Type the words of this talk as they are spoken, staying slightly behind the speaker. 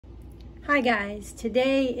Hi guys,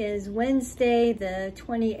 today is Wednesday the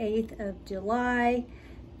 28th of July,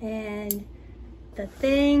 and the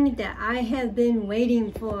thing that I have been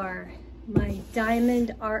waiting for, my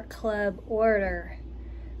Diamond Art Club order.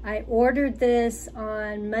 I ordered this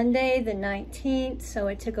on Monday the 19th, so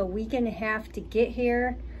it took a week and a half to get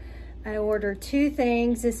here. I ordered two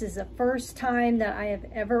things. This is the first time that I have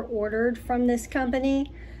ever ordered from this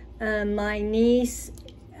company. My niece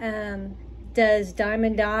does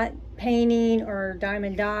diamond dot painting or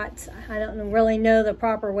diamond dots. I don't really know the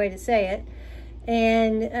proper way to say it.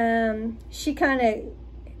 And she kind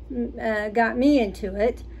of got me into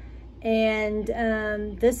it. And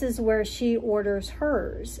this is where she orders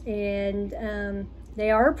hers. And they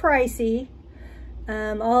are pricey.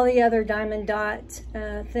 All the other diamond dot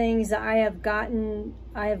things that I have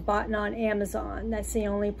bought on Amazon. That's the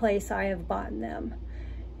only place I have bought them.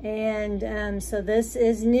 And so this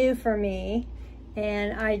is new for me,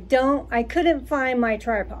 and I couldn't find my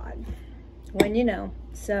tripod, when you know.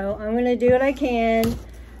 So I'm gonna do what I can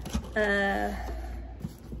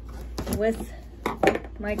with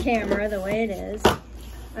my camera the way it is.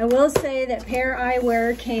 I will say that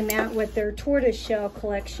Eyewear came out with their tortoiseshell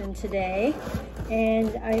collection today,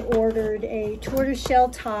 and I ordered a tortoiseshell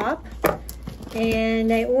top.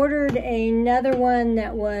 And I ordered another one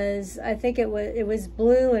that was, I think it was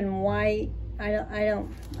blue and white. I don't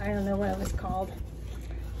know what it was called,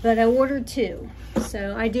 but I ordered two.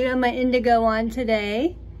 So I do have my indigo on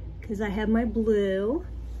today because I have my blue.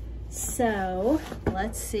 So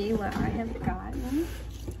let's see what I have gotten.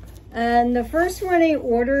 And the first one I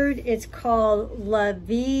ordered, it's called La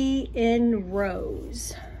Vie en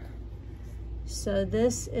Rose. So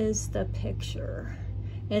this is the picture.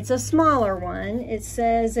 It's a smaller one. It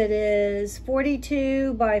says it is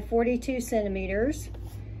 42 by 42 centimeters.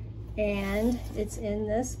 And it's in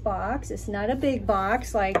this box. It's not a big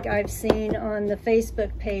box like I've seen on the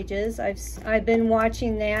Facebook pages. I've been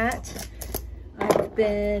watching that. I've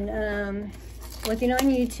been looking on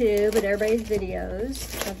YouTube at everybody's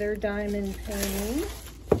videos of their diamond painting.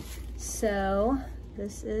 So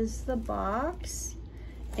this is the box.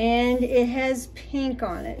 And it has pink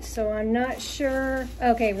on it, so I'm not sure.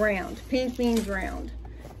 Okay, round. Pink means round.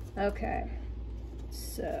 Okay,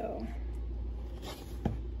 so,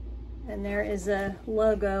 and there is a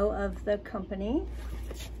logo of the company.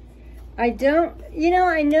 I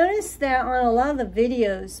noticed that on a lot of the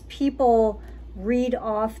videos, people read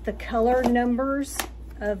off the color numbers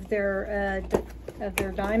of their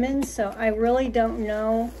diamonds, so I really don't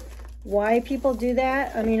know why people do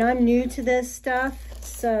that. I mean, I'm new to this stuff.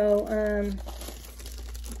 So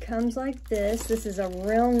it comes like this. This is a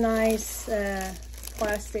real nice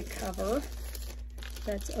plastic cover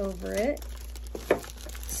that's over it.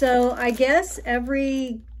 So I guess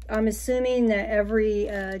I'm assuming that every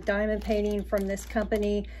diamond painting from this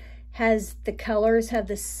company the colors have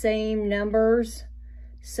the same numbers.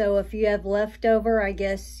 So if you have leftover, I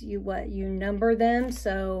guess you number them.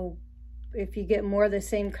 So if you get more of the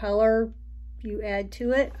same color, you add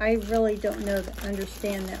to it. I really don't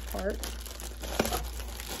understand that part.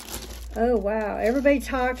 Oh wow, everybody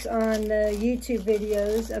talks on the YouTube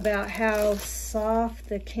videos about how soft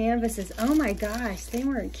the canvas is. Oh my gosh, they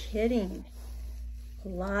weren't kidding. A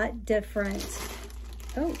lot different.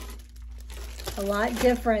 Oh, a lot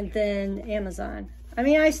different than Amazon. I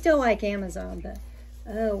mean, I still like Amazon, but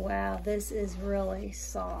oh wow, this is really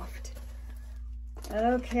soft.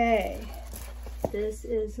 Okay, this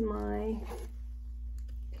is my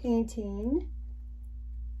painting,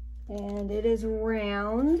 and it is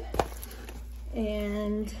round,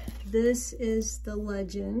 and this is the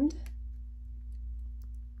legend.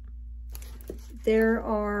 There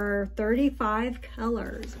are 35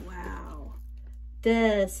 colors. Wow,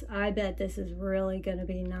 I bet this is really going to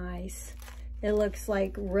be nice. It looks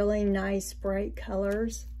like really nice bright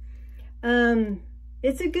colors.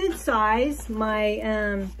 It's a good size.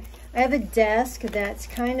 I have a desk that's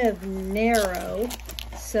kind of narrow,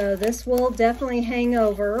 so this will definitely hang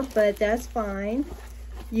over, but that's fine.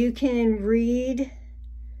 You can read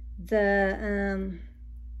the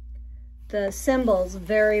symbols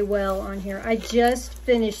very well on here. I just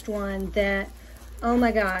finished one that, oh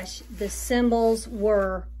my gosh, the symbols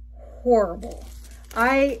were horrible.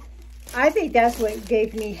 I think that's what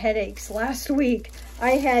gave me headaches last week.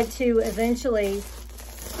 I have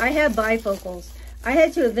bifocals. I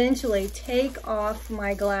had to eventually take off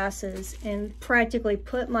my glasses and practically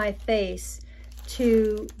put my face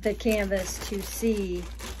to the canvas to see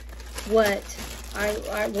where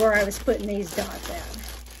I was putting these dots at.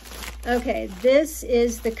 Okay, this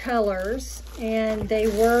is the colors, and they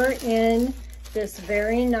were in this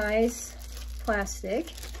very nice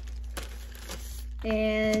plastic.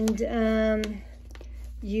 And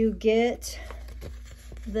you get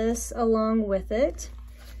this along with it.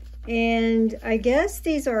 And I guess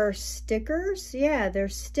these are stickers. Yeah, they're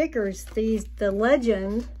stickers. The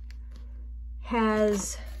Legend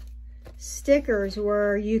has stickers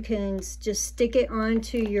where you can just stick it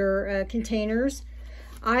onto your containers.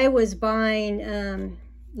 I was buying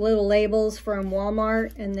little labels from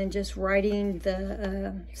Walmart and then just writing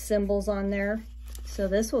the symbols on there. So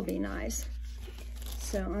this will be nice.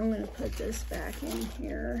 So I'm going to put this back in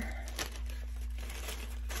here.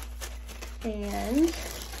 And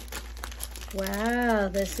wow,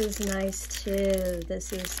 this is nice too.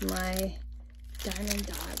 This is my diamond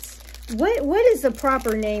dots. What is the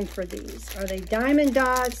proper name for these? Are they diamond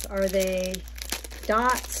dots? Are they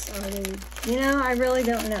dots? Are they, you know, I really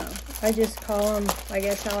don't know. I just call them, I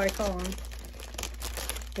guess how I call them.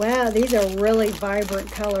 Wow, these are really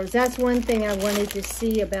vibrant colors. That's one thing I wanted to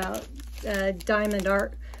see about Diamond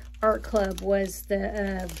Art Club was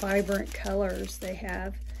the vibrant colors they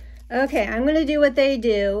have. Okay, I'm going to do what they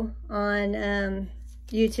do on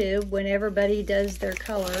YouTube when everybody does their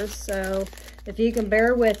colors. So if you can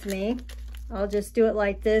bear with me, I'll just do it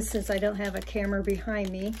like this since I don't have a camera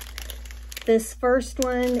behind me. This first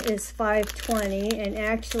one is 520, and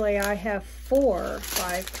actually I have 4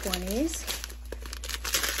 520s.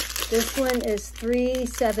 This one is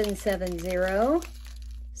 3770,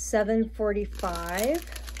 745,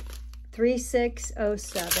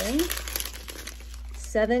 3607,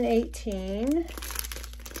 718,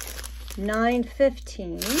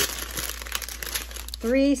 915,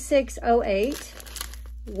 3608,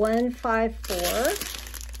 154,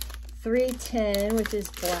 310, which is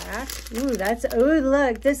black. Ooh,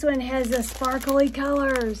 look, this one has the sparkly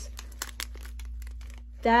colors.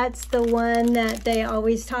 That's the one that they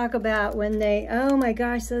always talk about when they, oh my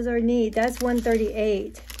gosh, those are neat. That's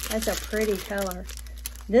 138. That's a pretty color.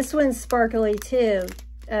 This one's sparkly too.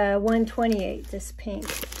 128, this pink.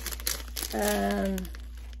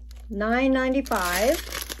 995,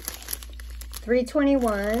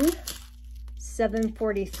 321,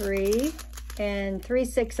 743, and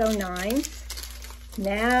 3609.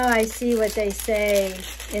 Now I see what they say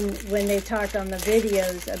when they talk on the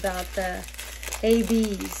videos about the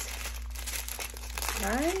ABs.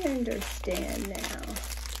 I understand now.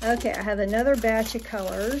 Okay, I have another batch of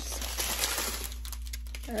colors.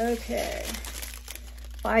 Okay.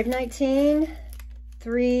 519,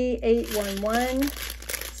 3811,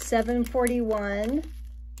 741,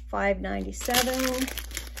 597,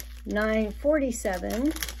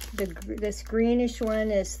 947. This greenish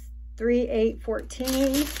one is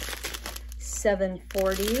 3814,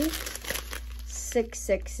 740,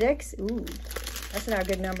 666. Ooh, that's not a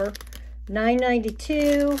good number.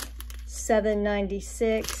 992,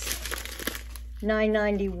 796,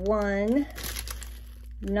 991,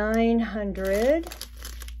 900,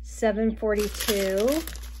 742,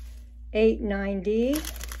 890,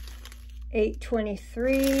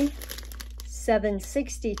 823,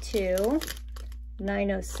 762,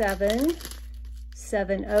 907,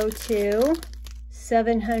 702,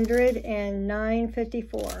 700, and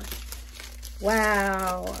 954.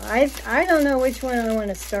 Wow, I don't know which one I want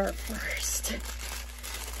to start first.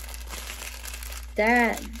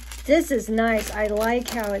 This is nice. I like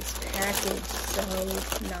how it's packaged so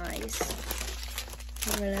nice.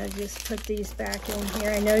 I'm gonna just put these back in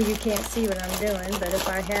here. I know you can't see what I'm doing, but if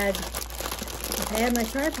I had my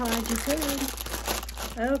tripod, you could.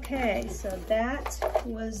 Okay, so that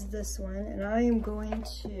was this one, and I am going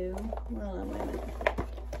to, well, wait a minute.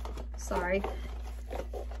 Sorry.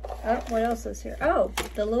 Oh, what else is here? Oh,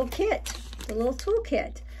 the little kit, the little tool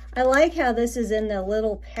kit. I like how this is in the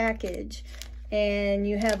little package, and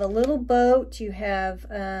you have a little boat, you have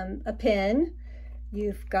a pen,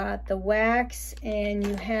 you've got the wax, and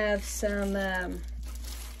you have some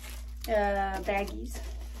baggies.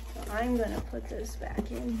 So I'm going to put this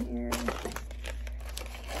back in here.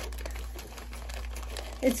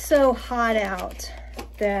 It's so hot out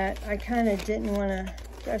that I kind of didn't want to,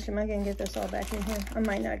 gosh, am I going to get this all back in here? I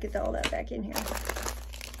might not get all that back in here.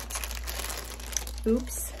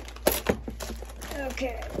 Oops.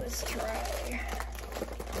 Okay, let's try.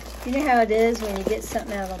 You know how it is when you get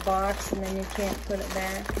something out of a box and then you can't put it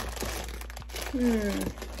back?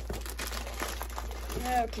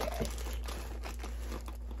 Okay.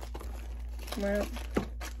 Well,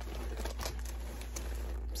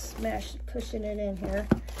 pushing it in here.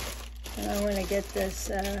 And I want to get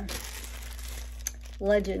this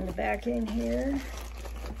Legend back in here.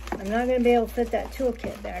 I'm not going to be able to fit that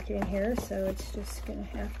toolkit back in here, so it's just going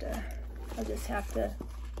to have to, I'll just have to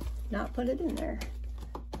not put it in there.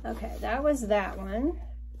 Okay, that was that one.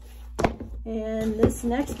 And this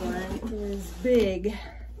next one is big.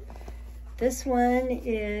 This one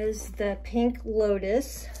is the pink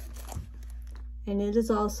Lotus, and it is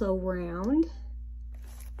also round.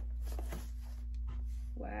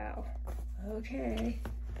 Wow. Okay.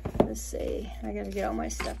 Let's see. I gotta get all my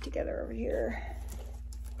stuff together over here.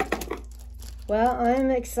 Well, I'm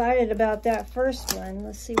excited about that first one.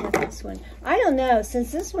 Let's see what this one. I don't know.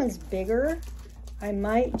 Since this one's bigger, I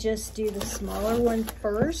might just do the smaller one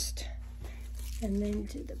first and then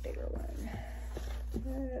do the bigger one.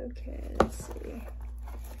 Okay, let's see.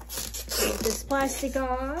 Take this plastic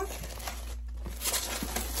off.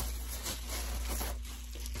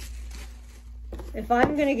 If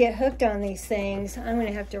I'm gonna get hooked on these things, I'm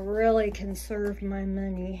gonna have to really conserve my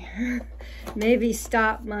money. Maybe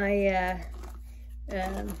stop my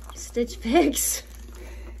Stitch Fix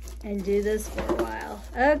and do this for a while.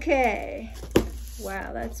 Okay.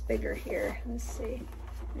 Wow, that's bigger here. Let's see.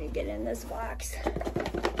 Let me get in this box.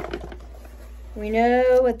 We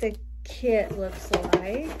know what the kit looks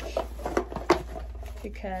like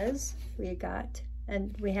because we got,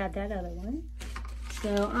 and we had that other one.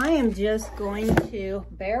 So I am just going to,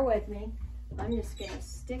 bear with me, I'm just going to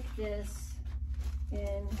stick this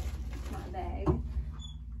in my bag.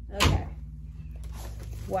 Okay.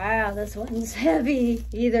 Wow, this one's heavy.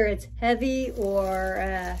 Either it's heavy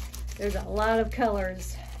or there's a lot of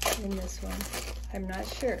colors in this one. I'm not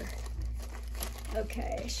sure.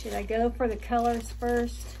 Okay, should I go for the colors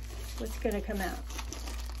first? What's going to come out?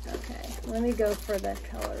 Okay, let me go for the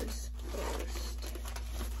colors first.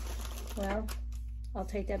 Well, I'll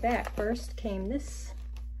take that back. First came this.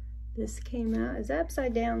 This came out. Is that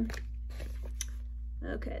upside down?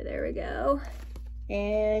 Okay, there we go.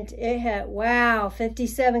 And it had, wow,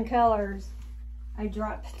 57 colors. I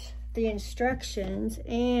dropped the instructions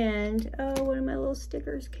and, oh, one of my little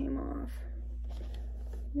stickers came off.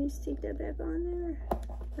 Let me stick that back on there.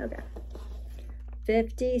 Okay.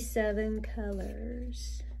 57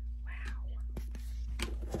 colors. Wow.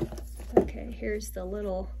 Okay, here's the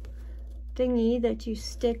little thingy that you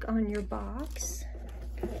stick on your box.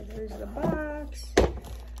 Okay, there's the box.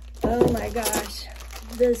 Oh my gosh,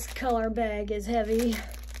 this color bag is heavy.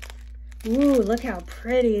 Ooh, look how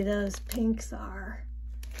pretty those pinks are.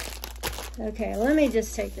 Okay, let me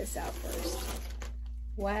just take this out first.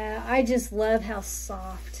 Wow, I just love how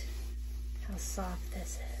soft this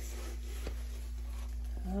is.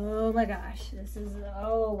 Oh my gosh, this is,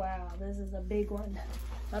 oh wow, this is a big one.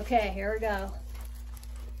 Okay, here we go.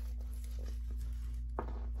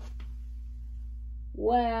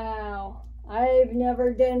 Wow, I've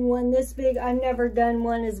never done one this big. I've never done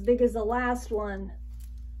one as big as the last one.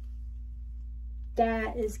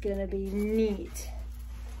 That is gonna be neat.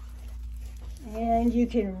 And you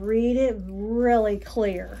can read it really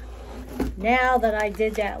clear. Now that I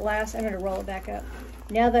did that last, I'm gonna roll it back up.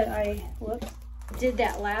 Now that I did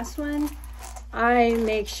that last one, I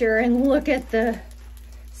make sure and look at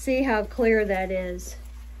see how clear that is.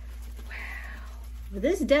 Wow. But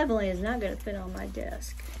this definitely is not gonna fit on my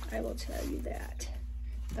desk. I will tell you that.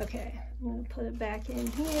 Okay, I'm gonna put it back in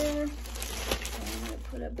here. I'm gonna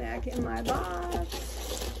put it back in my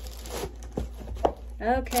box.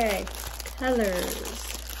 Okay. Colors.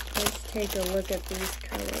 Let's take a look at these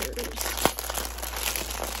colors.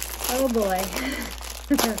 Oh boy.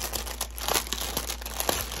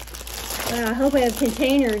 Well, I hope I have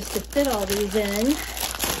containers to fit all these in.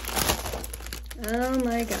 Oh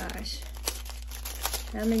my gosh.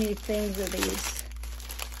 How many things are these?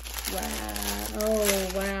 Wow. Oh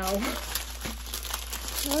wow.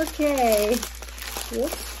 Okay.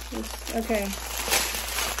 Whoops. Okay.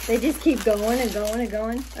 They just keep going and going and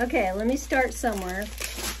going. Okay, let me start somewhere.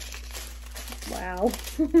 Wow.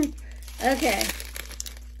 Okay.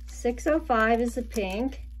 605 is the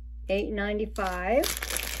pink. $8.95.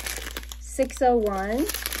 601.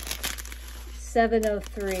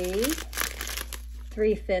 703.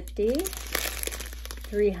 350.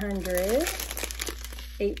 300.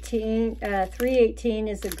 318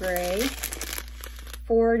 is the gray.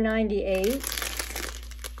 498.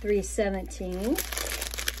 317.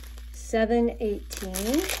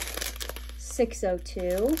 718,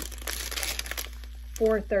 602,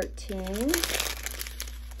 413,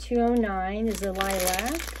 209 is a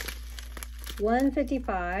lilac,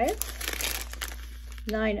 155,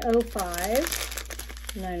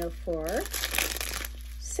 905, 904,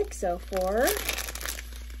 604,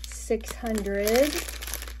 600.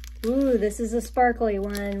 Ooh, this is a sparkly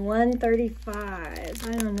one, 135. I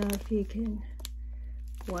don't know if you can,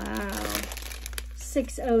 wow.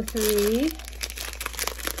 603,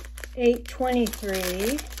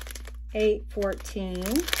 823, 814,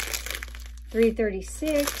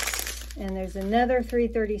 336, and there's another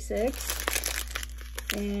 336,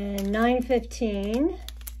 and 915,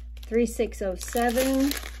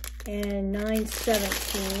 3607, and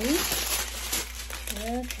 917.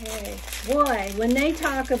 Okay, boy, when they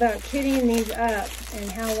talk about kitting these up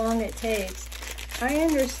and how long it takes, I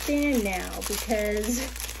understand now, because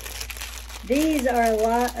these are a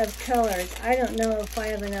lot of colors. I don't know if I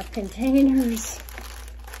have enough containers.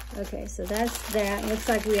 Okay, so that's that. Looks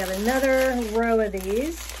like we have another row of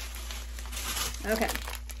these. Okay.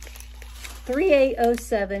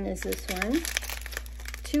 3807 is this one.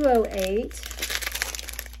 208.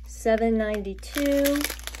 792.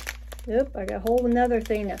 Oop, I got a whole another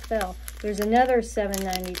thing that fell. There's another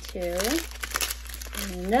 792.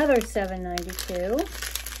 And another 792.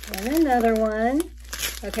 And another one.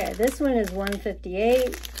 Okay, this one is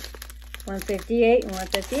 158. 158 and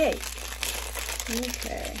 158.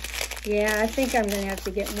 Okay. Yeah, I think I'm going to have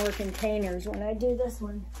to get more containers when I do this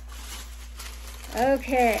one.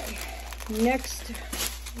 Okay. Next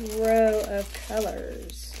row of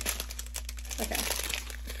colors. Okay.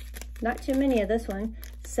 Not too many of this one.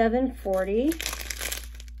 740.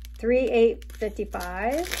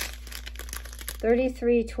 3855.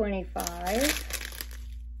 3325.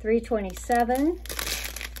 327.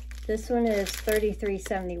 This one is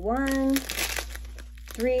 3371.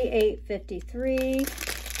 3853,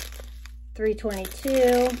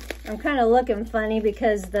 322. I'm kind of looking funny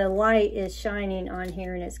because the light is shining on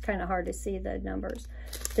here and it's kind of hard to see the numbers.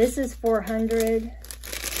 This is 400,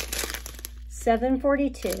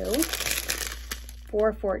 742,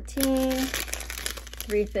 414,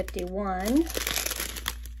 351,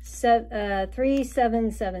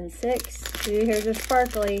 3776. Ooh, here's a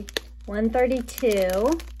sparkly,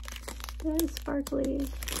 132. That is sparkly.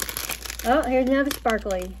 Oh, here's another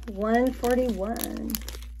sparkly, 141.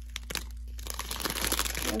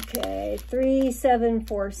 Okay,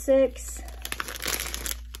 3746,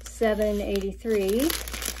 783,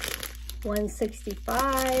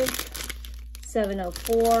 165,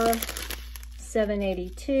 704,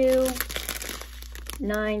 782,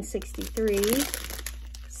 963,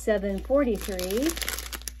 743,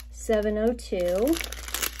 702,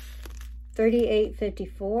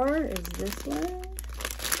 3854 is this one.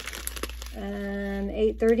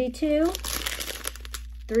 832,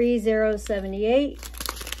 3078,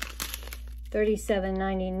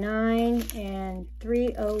 3799, and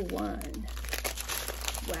 301.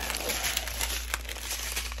 Wow.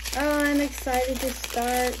 Oh, I'm excited to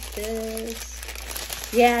start this.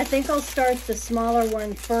 Yeah, I think I'll start the smaller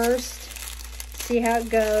one first, see how it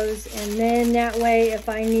goes, and then that way if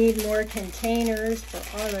I need more containers for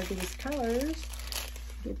all of these colors,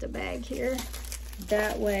 get the bag here,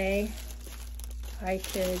 that way I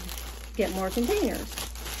could get more containers.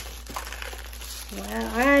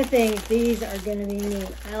 Wow, I think these are going to be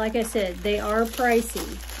neat. Like I said, they are pricey.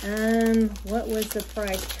 What was the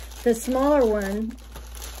price? The smaller one,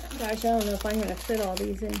 gosh, I don't know if I'm going to fit all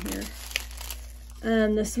these in here.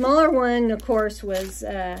 The smaller one, of course, was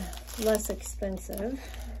less expensive.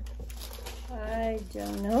 I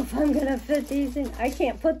don't know if I'm going to fit these in. I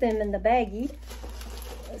can't put them in the baggie.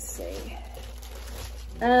 Let's see.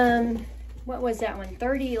 What was that one?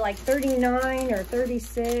 30, like 39 or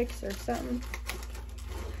 36 or something.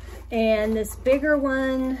 And this bigger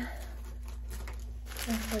one,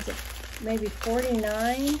 was it maybe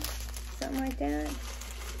 49? Something like that.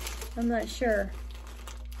 I'm not sure.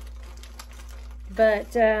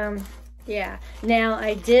 But, yeah. Now,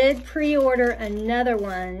 I did pre-order another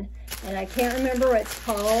one, and I can't remember what it's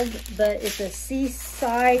called, but it's a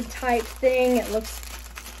seaside type thing. It looks,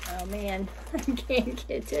 oh man, I can't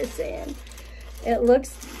get this in. It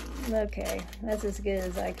looks, okay, that's as good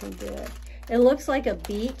as I can do it. It looks like a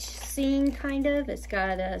beach scene, kind of. It's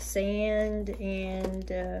got sand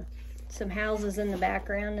and some houses in the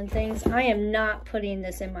background and things. I am not putting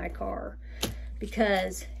this in my car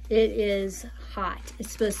because it is hot.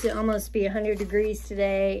 It's supposed to almost be 100 degrees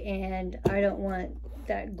today, and I don't want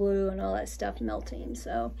that glue and all that stuff melting.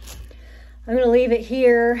 So I'm going to leave it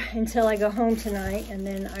here until I go home tonight, and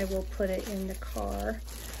then I will put it in the car.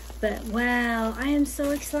 But wow, I am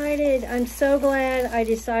so excited. I'm so glad I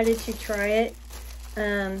decided to try it.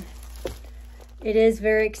 It is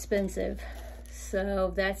very expensive,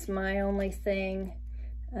 so that's my only thing.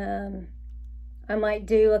 I might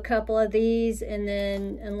do a couple of these, and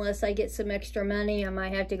then unless I get some extra money, I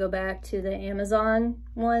might have to go back to the Amazon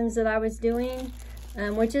ones that I was doing,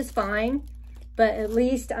 which is fine. But at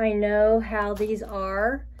least I know how these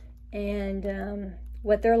are and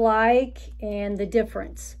what they're like and the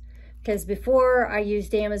difference. Because before I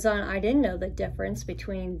used Amazon, I didn't know the difference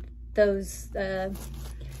between those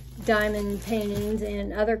diamond paintings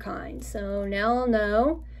and other kinds. So now I'll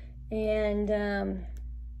know. And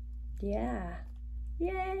yeah,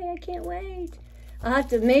 yay, I can't wait. I'll have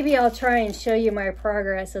to, maybe I'll try and show you my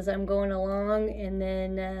progress as I'm going along, and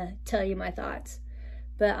then tell you my thoughts.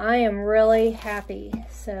 But I am really happy.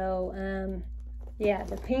 So yeah,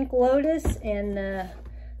 the pink lotus and the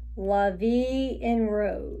La Vie en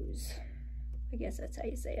Rose. I guess that's how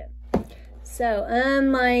you say it. So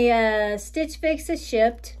my Stitch Fix is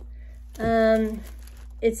shipped.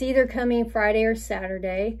 It's either coming Friday or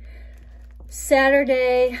Saturday.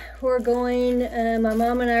 Saturday, we're going, my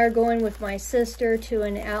mom and I are going with my sister to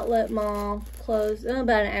an outlet mall close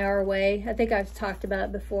about an hour away. I think I've talked about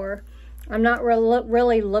it before. I'm not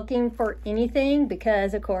really looking for anything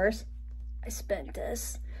because, of course, I spent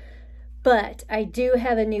this. But I do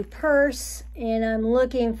have a new purse, and I'm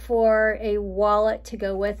looking for a wallet to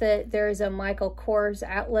go with it. There's a Michael Kors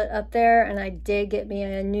outlet up there, and I did get me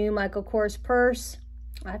a new Michael Kors purse.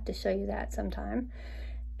 I'll have to show you that sometime.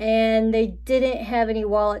 And they didn't have any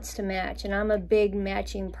wallets to match, and I'm a big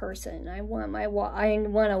matching person. I want a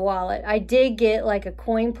wallet. I did get like a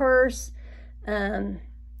coin purse.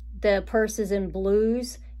 The purse is in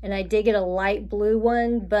blues, and I did get a light blue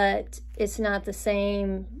one, but it's not the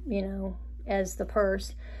same, you know, as the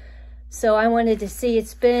purse. So I wanted to see.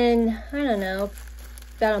 It's been, I don't know,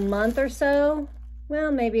 about a month or so.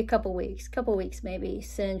 Well, maybe a couple weeks maybe,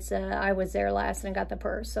 since I was there last and I got the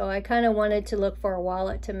purse. So I kind of wanted to look for a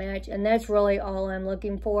wallet to match, and that's really all I'm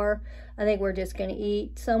looking for. I think we're just gonna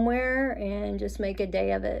eat somewhere and just make a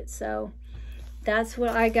day of it. So that's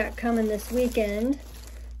what I got coming this weekend.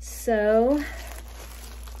 So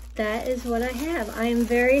that is what I have. I am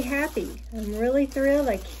very happy. I'm really thrilled.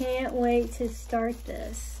 I can't wait to start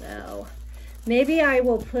this. So maybe I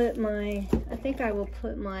will put my, I think I will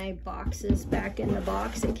put my boxes back in the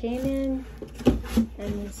box it came in,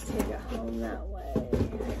 and let's take it home that way.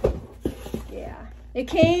 Yeah, it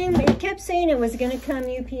kept saying it was gonna come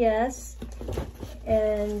UPS,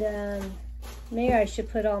 and maybe I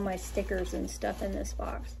should put all my stickers and stuff in this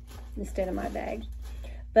box instead of my bag.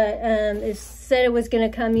 But it said it was going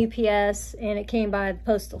to come UPS, and it came by the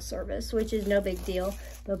Postal Service, which is no big deal.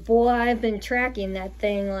 But boy, I've been tracking that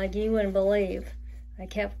thing like you wouldn't believe.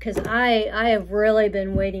 Because I have really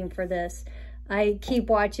been waiting for this. I keep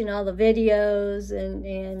watching all the videos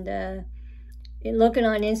and looking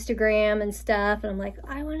on Instagram and stuff, and I'm like,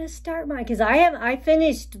 I want to start mine. Because I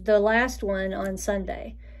finished the last one on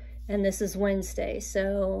Sunday, and this is Wednesday.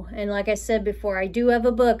 So, and like I said before, I do have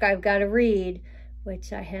a book I've got to read,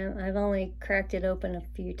 which I've only cracked it open a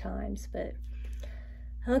few times, but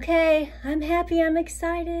okay, I'm happy, I'm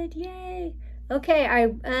excited, yay. Okay,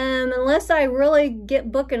 unless I really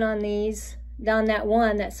get booking on these, on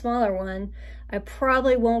that smaller one, I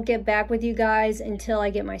probably won't get back with you guys until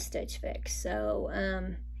I get my Stitch Fix. So,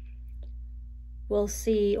 we'll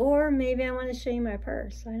see, or maybe I want to show you my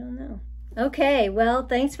purse, I don't know. Okay, well,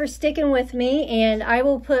 thanks for sticking with me, and I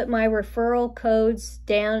will put my referral codes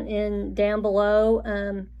down below.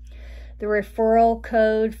 The referral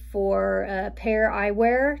code for Pair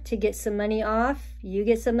Eyewear to get some money off. You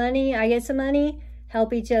get some money, I get some money,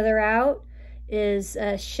 help each other out, is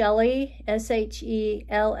Shelley, SHELLEY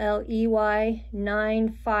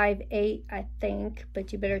 958, I think,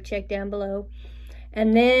 but you better check down below.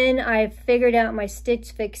 And then I figured out my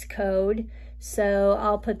Stitch Fix code, so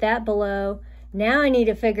I'll put that below. Now I need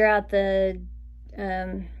to figure out the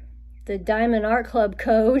Diamond Art Club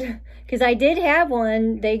code, because I did have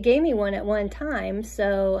one. They gave me one at one time,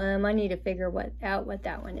 so I need to figure out what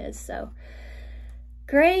that one is. So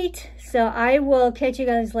great. So I will catch you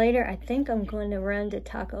guys later. I think I'm going to run to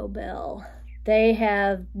Taco Bell. They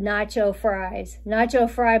have nacho fries. Nacho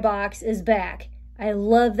fry box is back. I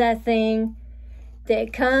love that thing.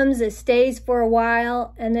 It comes, it stays for a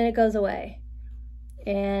while, and then it goes away.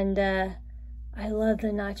 And I love the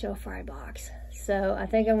nacho fry box. So I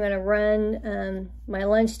think I'm going to run. My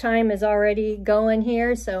lunchtime is already going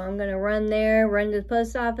here, so I'm going to run there, run to the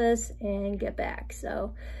post office, and get back.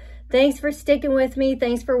 So thanks for sticking with me.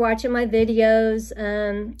 Thanks for watching my videos.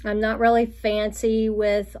 I'm not really fancy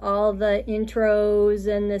with all the intros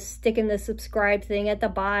and the sticking the subscribe thing at the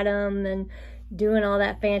bottom and doing all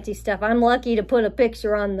that fancy stuff. I'm lucky to put a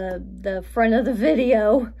picture on the front of the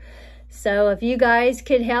video. So if you guys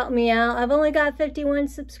could help me out, I've only got 51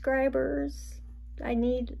 subscribers. I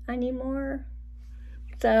need more.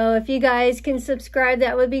 So if you guys can subscribe,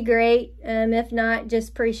 that would be great. If not, just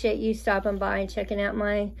appreciate you stopping by and checking out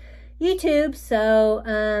my YouTube. So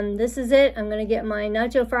this is it. I'm gonna get my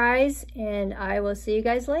nacho fries, and I will see you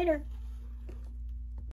guys later.